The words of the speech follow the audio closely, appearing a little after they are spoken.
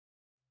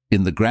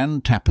In the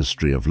grand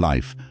tapestry of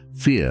life,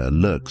 fear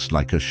lurks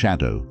like a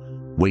shadow,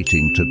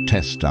 waiting to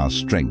test our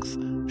strength,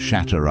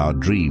 shatter our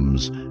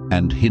dreams,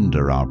 and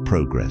hinder our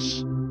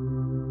progress.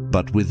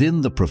 But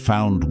within the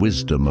profound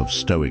wisdom of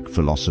Stoic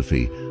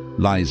philosophy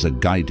lies a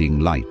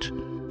guiding light,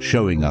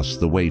 showing us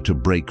the way to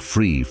break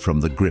free from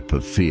the grip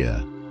of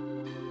fear.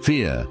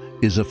 Fear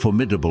is a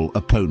formidable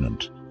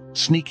opponent,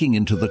 sneaking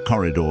into the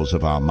corridors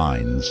of our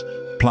minds,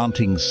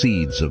 planting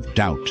seeds of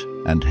doubt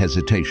and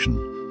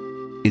hesitation.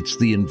 It's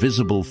the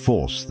invisible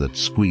force that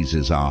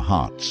squeezes our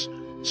hearts,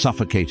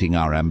 suffocating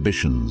our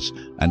ambitions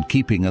and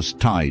keeping us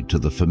tied to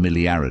the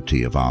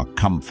familiarity of our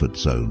comfort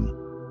zone.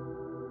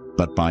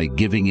 But by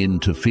giving in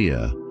to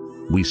fear,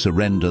 we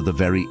surrender the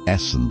very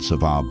essence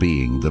of our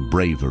being, the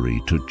bravery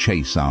to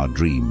chase our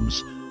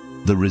dreams,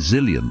 the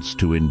resilience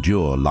to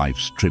endure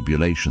life's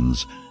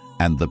tribulations,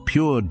 and the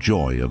pure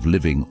joy of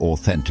living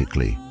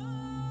authentically.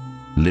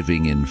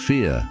 Living in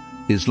fear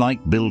is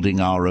like building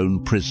our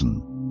own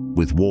prison,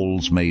 with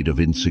walls made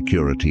of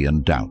insecurity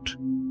and doubt.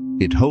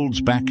 It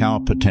holds back our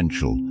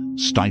potential,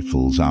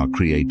 stifles our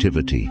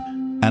creativity,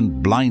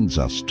 and blinds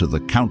us to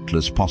the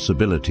countless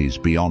possibilities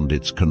beyond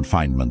its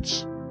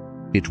confinements.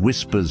 It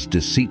whispers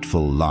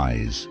deceitful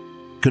lies,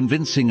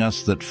 convincing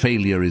us that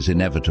failure is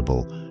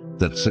inevitable,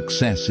 that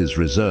success is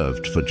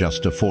reserved for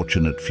just a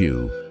fortunate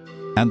few,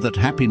 and that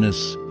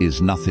happiness is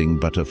nothing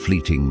but a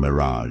fleeting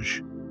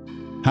mirage.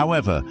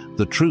 However,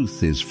 the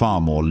truth is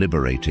far more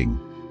liberating.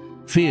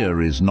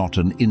 Fear is not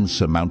an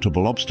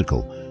insurmountable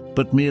obstacle,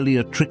 but merely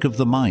a trick of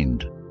the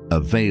mind, a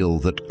veil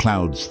that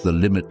clouds the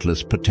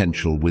limitless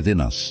potential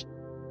within us.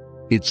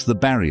 It's the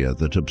barrier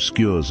that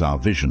obscures our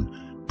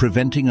vision,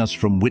 preventing us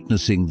from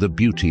witnessing the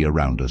beauty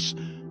around us,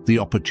 the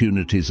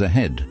opportunities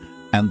ahead,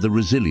 and the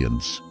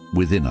resilience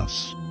within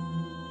us.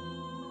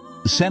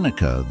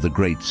 Seneca, the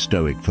great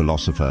Stoic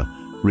philosopher,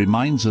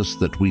 reminds us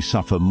that we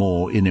suffer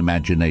more in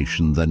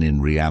imagination than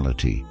in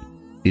reality.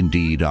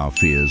 Indeed, our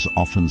fears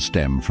often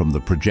stem from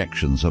the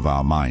projections of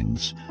our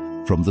minds,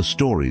 from the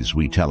stories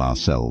we tell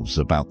ourselves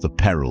about the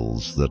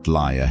perils that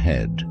lie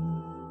ahead.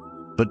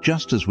 But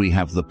just as we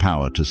have the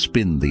power to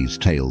spin these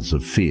tales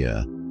of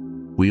fear,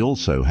 we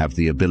also have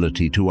the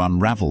ability to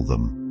unravel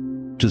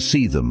them, to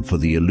see them for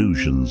the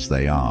illusions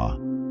they are.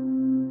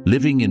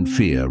 Living in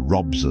fear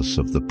robs us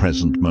of the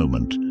present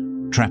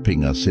moment,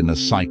 trapping us in a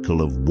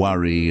cycle of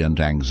worry and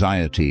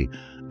anxiety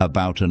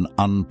about an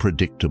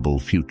unpredictable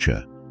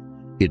future.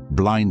 It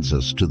blinds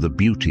us to the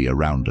beauty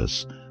around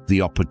us,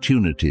 the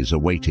opportunities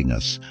awaiting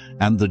us,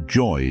 and the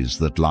joys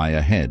that lie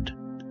ahead.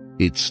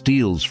 It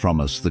steals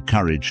from us the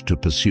courage to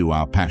pursue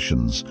our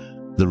passions,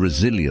 the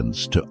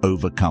resilience to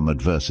overcome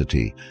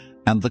adversity,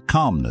 and the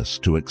calmness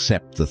to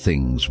accept the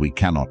things we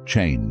cannot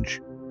change.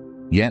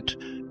 Yet,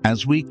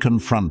 as we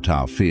confront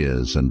our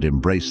fears and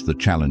embrace the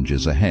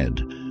challenges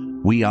ahead,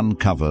 we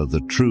uncover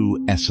the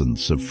true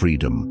essence of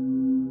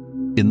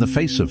freedom. In the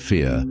face of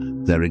fear,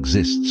 there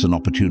exists an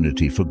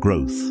opportunity for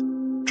growth,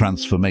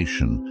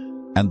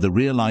 transformation, and the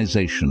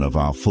realization of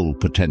our full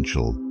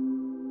potential.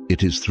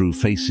 It is through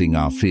facing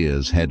our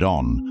fears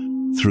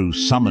head-on, through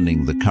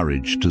summoning the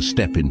courage to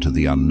step into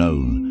the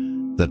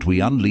unknown, that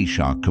we unleash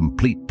our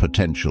complete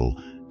potential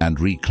and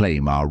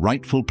reclaim our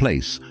rightful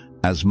place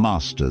as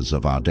masters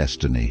of our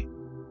destiny.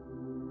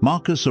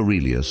 Marcus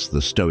Aurelius,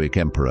 the Stoic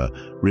emperor,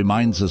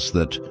 reminds us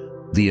that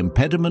the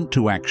impediment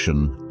to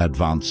action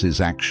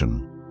advances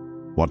action.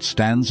 What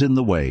stands in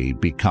the way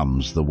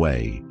becomes the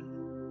way.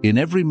 In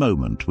every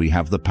moment, we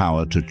have the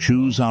power to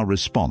choose our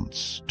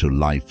response to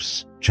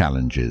life's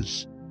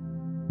challenges.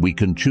 We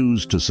can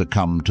choose to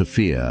succumb to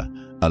fear,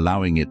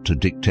 allowing it to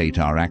dictate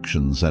our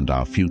actions and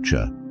our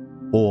future,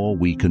 or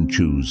we can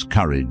choose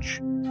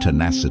courage,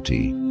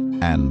 tenacity,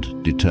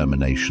 and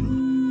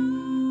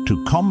determination.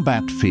 To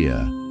combat fear,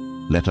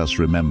 let us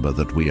remember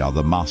that we are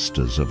the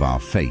masters of our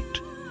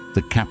fate,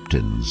 the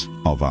captains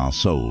of our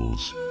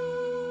souls.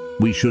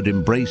 We should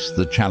embrace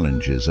the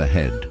challenges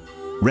ahead,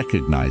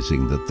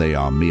 recognizing that they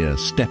are mere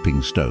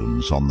stepping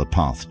stones on the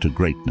path to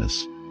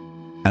greatness.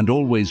 And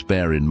always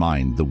bear in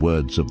mind the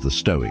words of the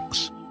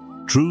Stoics.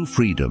 True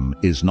freedom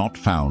is not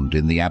found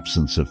in the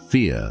absence of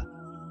fear,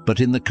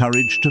 but in the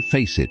courage to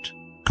face it,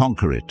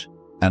 conquer it,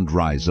 and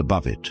rise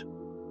above it.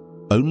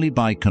 Only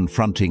by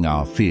confronting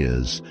our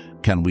fears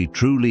can we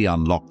truly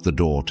unlock the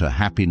door to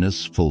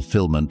happiness,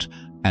 fulfillment,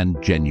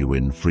 and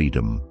genuine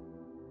freedom.